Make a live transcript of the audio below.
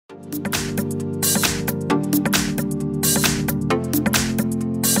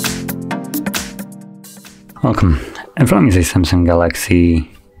Welcome. In front of me is a Samsung Galaxy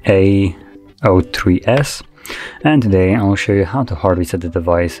A03s, and today I'll show you how to hard reset the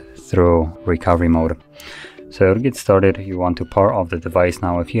device through recovery mode. So to get started, you want to power off the device.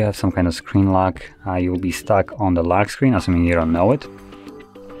 Now if you have some kind of screen lock, you will be stuck on the lock screen, assuming you don't know it.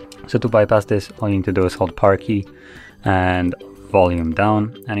 So to bypass this, all you need to do is hold power key and volume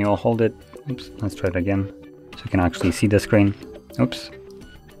down, and you'll hold it. Oops, let's try it again so you can actually see the screen. Oops.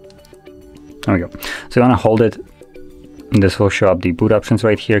 There we go. So you want to hold it. This will show up the boot options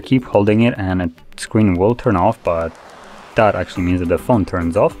right here. Keep holding it and the screen will turn off, but that actually means that the phone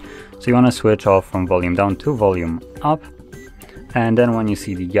turns off. So you want to switch off from volume down to volume up. And then when you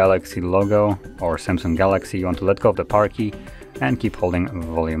see the Galaxy logo or Samsung Galaxy, you want to let go of the power key and keep holding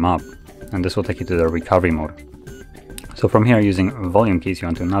volume up. And this will take you to the recovery mode. So from here, using volume keys, you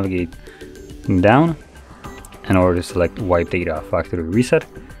want to navigate down in order to select wipe data factory reset.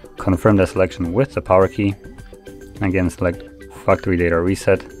 Confirm the selection with the power key. Again, select factory data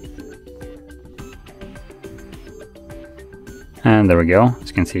reset. And there we go. As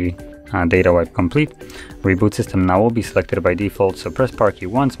you can see, data wipe complete. Reboot system now will be selected by default. So press power key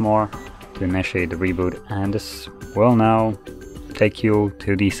once more to initiate the reboot. And this will now take you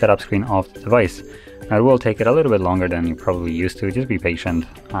to the setup screen of the device. Now it will take it a little bit longer than you probably used to. Just be patient.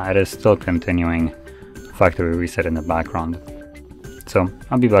 It is still continuing factory reset in the background. So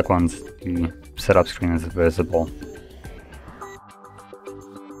I'll be back once the setup screen is visible.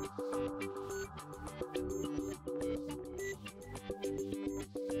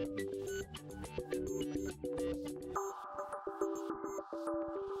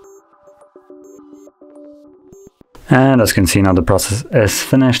 And as you can see, now the process is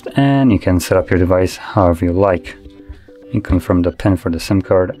finished and you can set up your device however you like. You confirm the pin for the SIM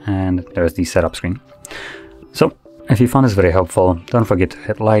card and there's the setup screen. So if you found this very helpful, don't forget to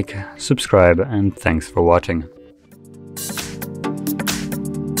hit like, subscribe, and thanks for watching.